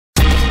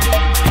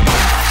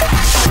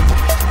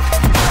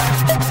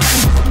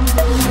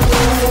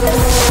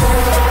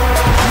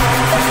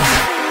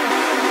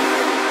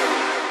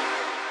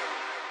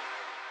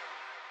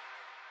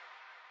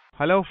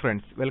Hello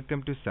friends,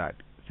 welcome to SAT,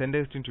 Center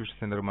Institution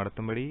Center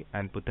Madathambadi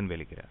and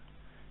Puthanvelikara.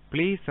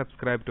 Please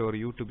subscribe to our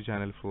YouTube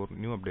channel for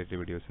new updated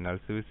videos and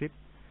also visit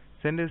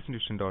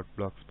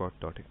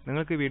centerinstitution.blogspot.in.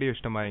 നിങ്ങൾക്ക് video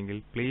ഇഷ്ടമായെങ്കിൽ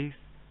please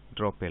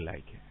drop a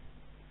like.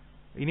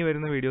 ഇനി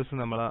വരുന്ന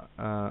videos നമ്മൾ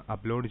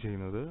upload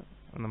ചെയ്യുന്നത്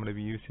നമ്മുടെ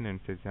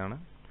വ്യൂസിനനുസരിച്ചാണ്.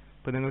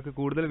 അപ്പോൾ നിങ്ങൾക്ക്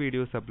കൂടുതൽ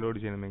വീഡിയോസ് അപ്ലോഡ്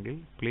ചെയ്യണമെങ്കിൽ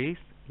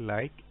please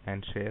like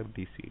and share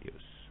these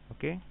videos.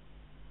 Okay?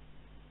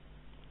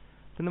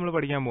 നമ്മൾ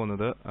പഠിക്കാൻ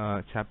പോകുന്നത്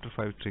Chapter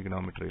 5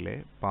 Trigonometry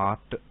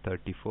Part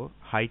 34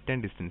 Height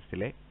and Distance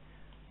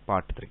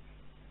Part 3.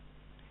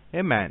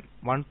 A man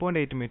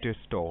 1.8 meters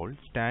tall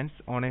stands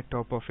on a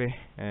top of a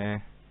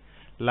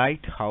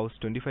lighthouse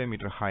 25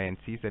 meters high and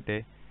sees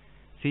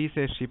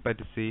a ship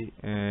at sea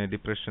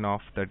depression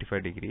of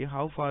 35 degrees.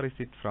 How far is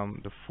it from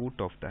the foot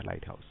of the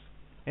lighthouse?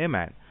 A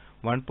man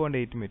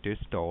 1.8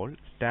 meters tall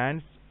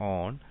stands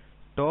on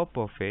top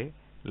of a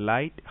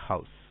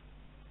lighthouse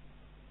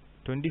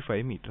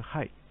 25 meter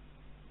high.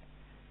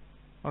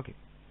 Okay.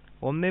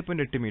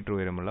 1.8 metre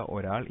ഉയരമുള്ള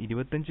ഒരാൾ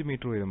 25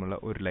 metre ഉയരമുള്ള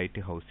ഒരു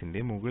light ഹൗസിന്റെ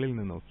മുകളിൽ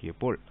നിന്ന്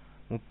നോക്കിയപ്പോൾ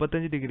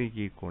 35 degree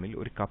കീഴ്ക്കോണിൽ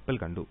ഒരു കപ്പൽ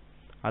കണ്ടു.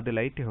 അത്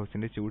ലൈറ്റ്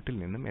ഹൗസിന്റെ ചുവട്ടിൽ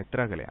നിന്നും എത്ര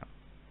അകലെയാണ്?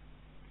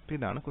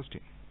 ഇതാണ്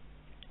ക്വസ്റ്റ്യൻ.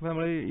 അപ്പോൾ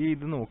നമ്മൾ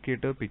ഇത്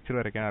നോക്കിയിട്ട് പിക്ചർ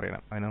വരയ്ക്കാൻ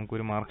അറിയണം. അതിന്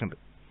നമുക്കൊരു മാർക്കുണ്ട്.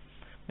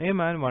 A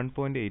man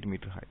 1.8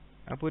 metre high.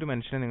 അപ്പോൾ ഒരു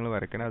മനുഷ്യനെ നിങ്ങൾ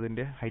വരയ്ക്കണം.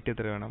 അതിന്റെ ഹൈറ്റ്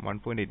എത്ര വേണം?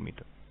 1.8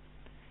 മീറ്റർ.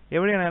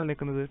 എവിടെയാണ് അയാൾ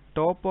നിൽക്കുന്നത്?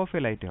 Top of A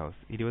light house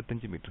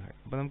 25 metre high.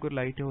 അപ്പോൾ നമുക്കൊരു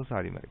ലൈറ്റ് ഹൗസ്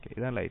ആദ്യം വരയ്ക്കാം.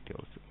 ഇതാണ് ലൈറ്റ്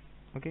ഹൗസ്.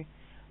 ഓക്കെ,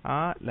 ആ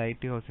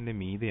ലൈറ്റ് ഹൗസിന്റെ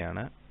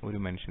മീതെയാണ് ഒരു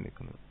മനുഷ്യൻ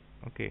നിൽക്കുന്നത്.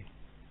 ഓക്കെ,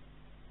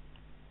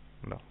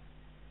 ഉണ്ടോ?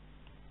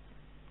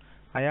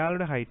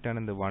 അയാളുടെ ഹൈറ്റ് ആണ്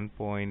എന്ത്?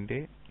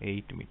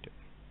 1.8 മീറ്റർ.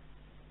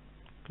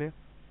 ക്ലിയർ?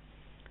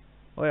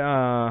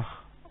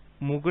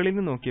 മുകളിൽ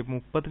നിന്ന് നോക്കിയപ്പോൾ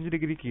 35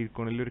 ഡിഗ്രി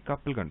കീഴ്ക്കോണിൽ ഒരു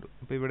കപ്പൽ കണ്ടു.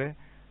 അപ്പോൾ ഇവിടെ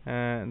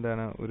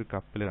എന്താണ്? ഒരു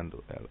കപ്പൽ കണ്ടു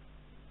അയാൾ.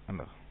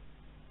 ഉണ്ടോ?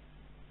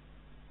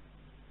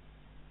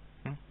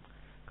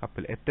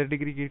 കപ്പൽ എത്ര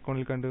ഡിഗ്രി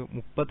കീഴ്ക്കോണിൽ കണ്ടു?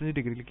 35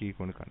 ഡിഗ്രി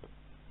കീഴ്ക്കോണിൽ കണ്ടു.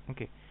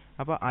 ഓക്കെ,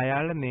 അപ്പോൾ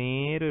അയാളുടെ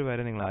നേരെ ഒരു വര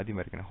നിങ്ങൾ ആദ്യം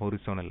വരയ്ക്കണം,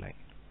 ഹൊറിസോണൽ ലൈൻ.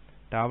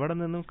 അവിടെ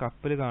നിന്നും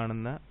കപ്പൽ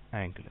കാണുന്ന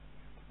ആംഗിൾ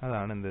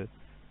അതാണ് എന്ത്?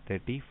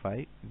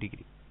 35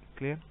 ഡിഗ്രി.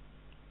 ക്ലിയർ?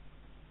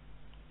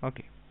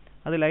 ഓക്കെ,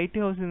 അത്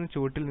ലൈറ്റ് ഹൗസിൽ നിന്ന്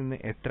ചുവട്ടിൽ നിന്ന്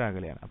എത്ര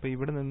അകലെയാണ്? അപ്പോൾ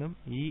ഇവിടെ നിന്നും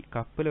ഈ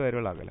കപ്പൽ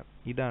വരെയുള്ള അകലം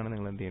ഇതാണ്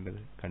നിങ്ങൾ എന്ത്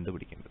ചെയ്യേണ്ടത്?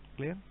 കണ്ടുപിടിക്കേണ്ടത്.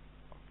 ക്ലിയർ?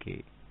 ഓക്കെ,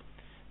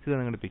 ഇത്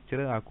നിങ്ങളുടെ പിക്ചർ.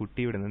 ആ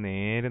കുട്ടി ഇവിടെ നിന്ന്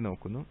നേരെ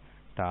നോക്കുന്നു,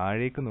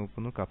 താഴേക്ക്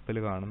നോക്കുന്നു, കപ്പൽ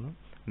കാണുന്നു,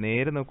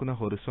 നേരെ നോക്കുന്ന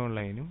ഹൊറിസോണൽ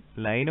ലൈനും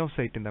ലൈൻ ഓഫ്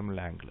സൈറ്റും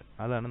തമ്മിലുള്ള ആംഗിൾ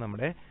അതാണ്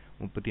നമ്മുടെ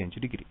 35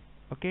 ഡിഗ്രി.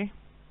 ഓക്കെ,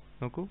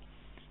 നോക്കൂ,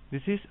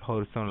 ദിസ് ഈസ്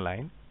ഹൊറിസോണൽ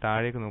ലൈൻ,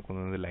 താഴേക്ക്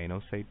നോക്കുന്നത് ലൈൻ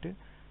ഓഫ് സൈറ്റ്,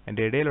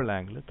 അതിൻ്റെ ഇടയിലുള്ള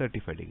angle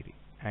 35 degree,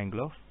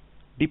 angle of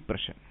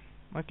depression.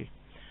 Okay,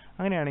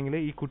 അങ്ങനെയാണെങ്കിൽ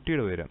ഈ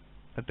കുട്ടിയുടെ ഉയരം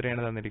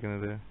എത്രയാണ്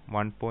തന്നിരിക്കുന്നത്?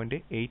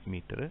 1.8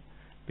 മീറ്റർ.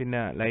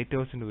 പിന്നെ ലൈറ്റ്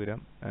ഹൗസിൻ്റെ ഉയരം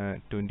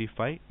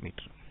 25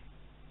 മീറ്റർ.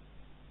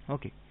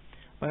 ഓക്കെ,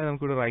 അപ്പോൾ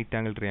നമുക്കിവിടെ റൈറ്റ്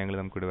ആംഗിൾ ട്രയാംഗിൾ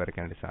നമുക്കിവിടെ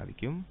വരയ്ക്കാനായിട്ട്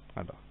സാധിക്കും.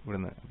 കേട്ടോ,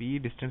 ഇവിടുന്ന് ഈ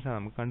ഡിസ്റ്റൻസാണ്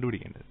നമുക്ക്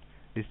കണ്ടുപിടിക്കേണ്ടത്.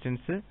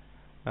 ഡിസ്റ്റൻസ്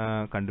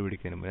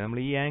കണ്ടുപിടിക്കുന്നതിന് മുമ്പ് നമ്മൾ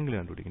ഈ ആംഗിൾ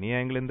കണ്ടുപിടിക്കണം. ഈ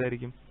ആംഗിൾ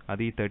എന്തായിരിക്കും?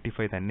 അത് ഈ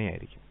 35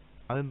 തന്നെയായിരിക്കും.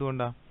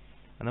 അതെന്തുകൊണ്ടാണ്?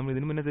 നമ്മൾ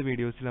ഇതിനു മുന്നത്തെ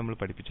വീഡിയോസിൽ നമ്മൾ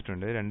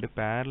പഠിപ്പിച്ചിട്ടുണ്ട്. രണ്ട്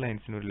പാരലൽ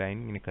ലൈൻസിന് ഒരു ലൈൻ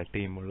ഇങ്ങനെ കട്ട്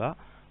ചെയ്യുമ്പോൾ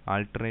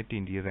ആൾട്ടർനേറ്റ്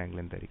ഇന്റീരിയർ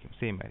ആംഗിൾ എന്തായിരിക്കും?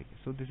 സെയിം ആയിരിക്കും.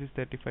 So this is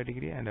 35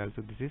 degree and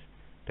also this is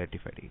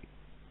 35 degree.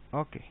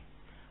 Okay,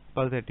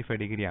 അപ്പോൾ അത്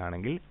 35 ഡിഗ്രി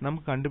ആണെങ്കിൽ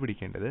നമുക്ക്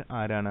കണ്ടുപിടിക്കേണ്ടത്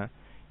ആരാണ്?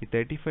 ഈ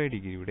 35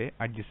 ഡിഗ്രിയുടെ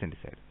അഡ്ജസന്റ്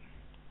സൈഡ്.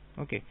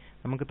 ഓക്കെ,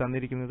 നമുക്ക്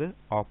തന്നിരിക്കുന്നത്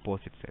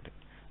ഓപ്പോസിറ്റ് സൈഡ്.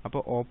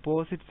 അപ്പോൾ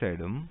ഓപ്പോസിറ്റ്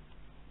സൈഡും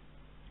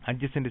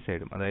അഡ്ജസന്റ്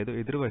സൈഡും, അതായത്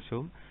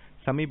എതിർവശവും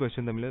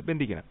സമീപവശവും തമ്മിൽ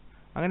ബന്ധിക്കണം.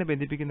 അങ്ങനെ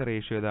ബന്ധിപ്പിക്കുന്ന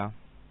റേഷ്യോ ഏതാ?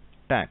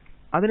 ടാൻ.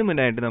 അതിനു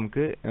മുന്നായിട്ട്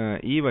നമുക്ക്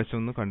ഈ വശം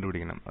ഒന്ന്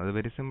കണ്ടുപിടിക്കണം. അത്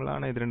വെരി സിമ്പിൾ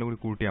ആണ്. ഇത് രണ്ടും കൂടി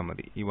കൂട്ടിയാൽ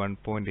മതി. ഈ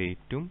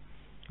 1.8ഉം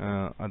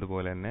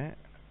അതുപോലെ തന്നെ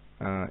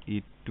ഈ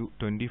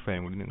 25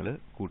 കൂടി നിങ്ങൾ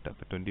കൂട്ടുക.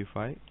 അപ്പോൾ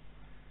 25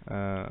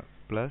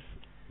 പ്ലസ്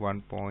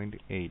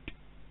 1.8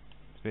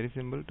 വെരി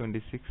സിമ്പിൾ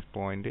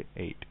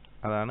 26.8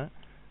 അതാണ്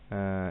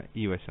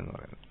ഈ വശം എന്ന്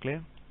പറയുന്നത്. ക്ലിയർ?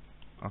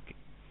 ഓക്കെ,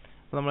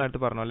 അപ്പോൾ നമ്മൾ അടുത്ത്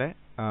പറഞ്ഞ പോലെ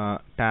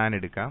ടാൻ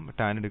എടുക്കാം.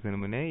 ടാൻ എടുക്കുന്നതിന്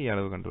മുന്നേ ഈ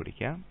അളവ്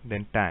കണ്ടുപിടിക്കാം.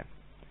 ദെൻ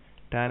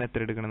ടാൻ എത്ര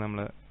എടുക്കണം? നമ്മൾ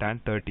ടാൻ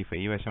 35,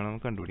 ഈ വശമാണ്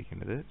നമുക്ക്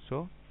കണ്ടുപിടിക്കേണ്ടത്. So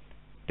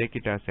take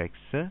it as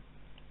X.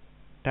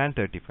 Tan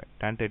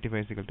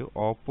 35 equal to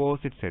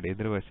opposite side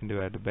എതിർവശം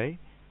divided by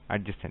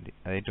adjacent,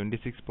 അതായത്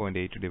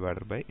 26.8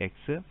 ഡിവൈഡഡ് ബൈ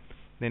എക്സ്.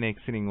 ദെൻ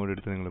എക്സിന് ഇങ്ങോട്ട്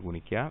എടുത്ത് നിങ്ങൾ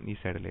ഗുണിക്കാം ഈ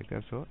സൈഡിലേക്ക്.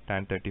 So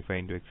tan 35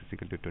 into X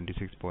equal to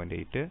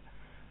 26.8.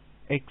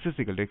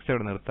 X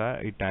അവിടെ നിർത്താം.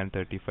 ഈ ടാൻ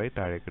 35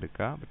 താഴേക്ക്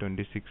എടുക്കുക.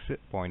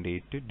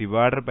 26.8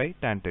 ഡിവൈഡഡ് ബൈ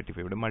ടാൻ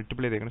 35. ഇവിടെ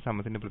മൾട്ടിപ്ലൈ ചെയ്തേക്കുന്ന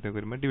സമത്തിന്റെ പ്രത്യേകം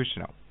വരുമ്പോൾ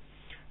ഡിവിഷൻ ആവും.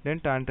 ദെൻ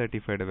ടാൻ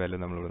 35യുടെ വാല്യൂ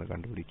നമ്മൾ ഇവിടെ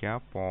കണ്ടുപിടിക്കുക.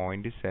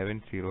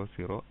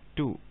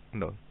 0.7002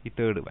 ഉണ്ടോ? ഈ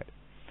തേർഡ് വാല്യൂ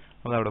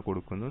അത് അവിടെ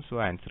കൊടുക്കുന്നു. സോ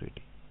ആൻസർ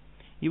കിട്ടി.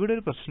 ഇവിടെ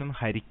ഒരു പ്രശ്നം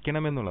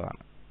ഹരിക്കണം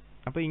എന്നുള്ളതാണ്.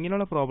 അപ്പോൾ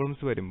ഇങ്ങനെയുള്ള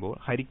പ്രോബ്ലംസ് വരുമ്പോൾ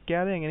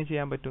ഹരിക്കാതെ എങ്ങനെ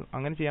ചെയ്യാൻ പറ്റും?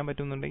 അങ്ങനെ ചെയ്യാൻ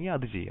പറ്റുന്നുണ്ടെങ്കിൽ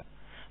അത് ചെയ്യാം.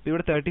 അപ്പോൾ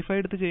ഇവിടെ 35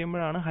 എടുത്ത്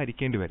ചെയ്യുമ്പോഴാണ്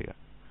ഹരിക്കേണ്ടി വരിക.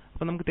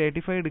 അപ്പോൾ നമുക്ക്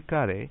 35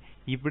 എടുക്കാതെ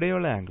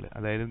ഇവിടെയുള്ള ആംഗിൾ,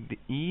 അതായത്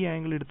ഈ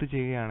ആംഗിൾ എടുത്ത്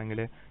ചെയ്യുകയാണെങ്കിൽ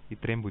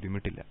ഇത്രയും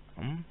ബുദ്ധിമുട്ടില്ല.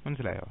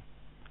 മനസ്സിലായോ?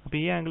 അപ്പോൾ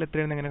ഈ ആംഗിൾ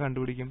എത്രയാണെന്ന് എങ്ങനെ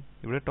കണ്ടുപിടിക്കും?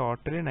 ഇവിടെ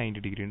ടോട്ടൽ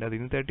 90 ഡിഗ്രി ഉണ്ട്, അതിൽ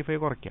നിന്ന് 35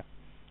 കുറയ്ക്കാം.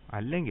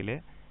 അല്ലെങ്കിൽ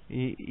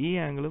ഈ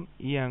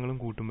ആംഗിളും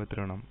കൂട്ടുമ്പോൾ എത്ര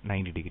വേണം?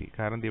 90 ഡിഗ്രി.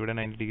 കാരണം ഇവിടെ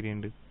 90 ഡിഗ്രി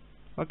ഉണ്ട്.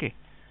 ഓക്കെ,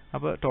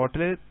 അപ്പോൾ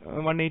ടോട്ടൽ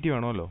 180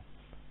 വേണമല്ലോ.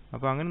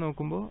 അപ്പോൾ അങ്ങനെ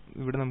നോക്കുമ്പോൾ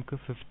ഇവിടെ നമുക്ക്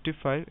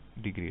 55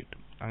 ഡിഗ്രി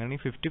കിട്ടും. അങ്ങനെ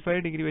 55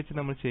 ഡിഗ്രി വെച്ച്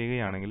നമ്മൾ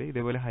ചെയ്യുകയാണെങ്കിൽ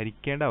ഇതേപോലെ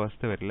ഹരിക്കേണ്ട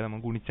അവസ്ഥ വരില്ല,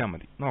 നമുക്ക് ഗുണിച്ചാൽ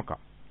മതി. നോക്കാം.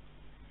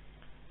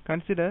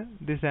 Consider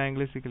this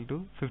angle is equal to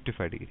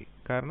 55 degree.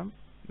 കാരണം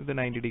ഇത്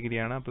 90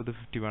 ഡിഗ്രിയാണ്, അപ്പോൾ ഇത്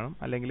 50 വേണം,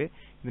 അല്ലെങ്കിൽ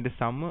ഇതിൻ്റെ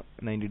സമ്മ്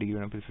 90 ഡിഗ്രി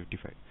വേണം, അപ്പോൾ ഇത്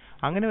 55.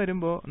 അങ്ങനെ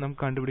വരുമ്പോൾ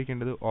നമുക്ക്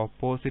കണ്ടുപിടിക്കേണ്ടത്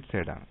ഓപ്പോസിറ്റ്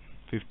സൈഡാണ്.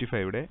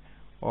 55യുടെ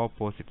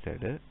ഓപ്പോസിറ്റ്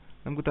സൈഡ്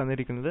നമുക്ക്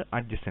തന്നിരിക്കുന്നത്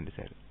അഡ്ജസൻറ്റ്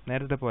സൈഡ്,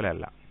 നേരത്തെ പോലെ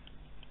അല്ല.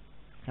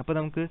 അപ്പോൾ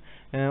നമുക്ക്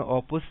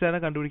ഓപ്പോസിറ്റ് സൈഡ്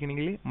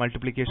കണ്ടുപിടിക്കണമെങ്കിൽ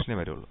മൾട്ടിപ്ലിക്കേഷനേ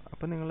വരുള്ളൂ.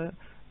 അപ്പോൾ നിങ്ങൾ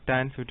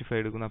tan 55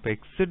 എടുക്കുന്നു, അപ്പോൾ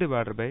x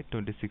ഡിവൈഡഡ് ബൈ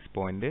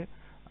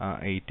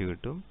 26.8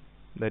 കിട്ടും.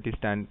 ദാറ്റ് ഈസ്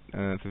tan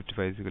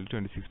 55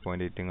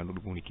 26.8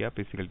 കണ്ടുകൊണ്ട് ഗുണിക്കുക,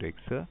 അപ്പോൾ ഇസിക്കൽ ടു x.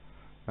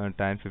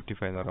 tan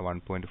 55 എന്ന് പറഞ്ഞാൽ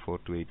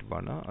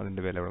 1.428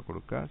 അതിൻ്റെ വില അവിടെ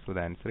കൊടുക്കുക. So the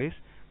answer is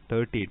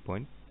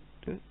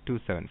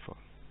 38.274.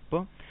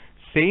 അപ്പോൾ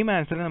സെയിം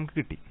ആൻസർ നമുക്ക്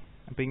കിട്ടി.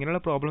 അപ്പോൾ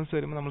ഇങ്ങനെയുള്ള പ്രോബ്ലംസ്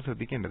വരുമ്പോൾ നമ്മൾ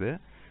ശ്രദ്ധിക്കേണ്ടത്,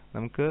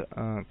 നമുക്ക്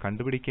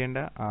കണ്ടുപിടിക്കേണ്ട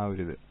ആ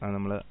ഒരു ഇത്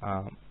നമ്മൾ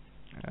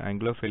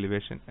angle of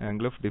elevation,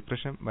 angle of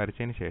depression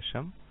വരച്ചതിന്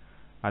ശേഷം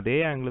അതേ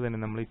ആംഗിൾ തന്നെ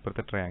നമ്മൾ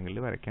ഇപ്പുറത്തെ ട്രയാംഗിളിൽ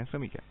വരയ്ക്കാൻ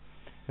ശ്രമിക്കാം.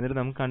 എന്നിട്ട്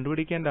നമുക്ക്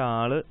കണ്ടുപിടിക്കേണ്ട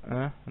ആള്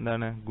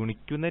എന്താണ്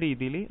ഗുണിക്കുന്ന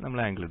രീതിയിൽ നമ്മൾ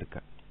ആംഗിൾ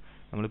എടുക്കുക.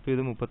 നമ്മളിപ്പോൾ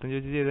ഇത് 35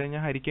 വെച്ച് ചെയ്ത്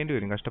കഴിഞ്ഞാൽ ഹരിക്കേണ്ടി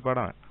വരും,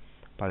 കഷ്ടപ്പാടാണ്.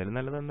 അപ്പോൾ അതിൽ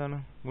നല്ലത് എന്താണ്,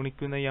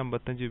 ഗുണിക്കുന്ന ഈ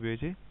 55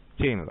 ഉപയോഗിച്ച്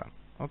ചെയ്യുന്നതാണ്.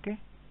 Okay,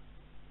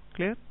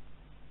 clear?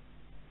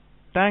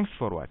 Thanks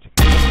for watching.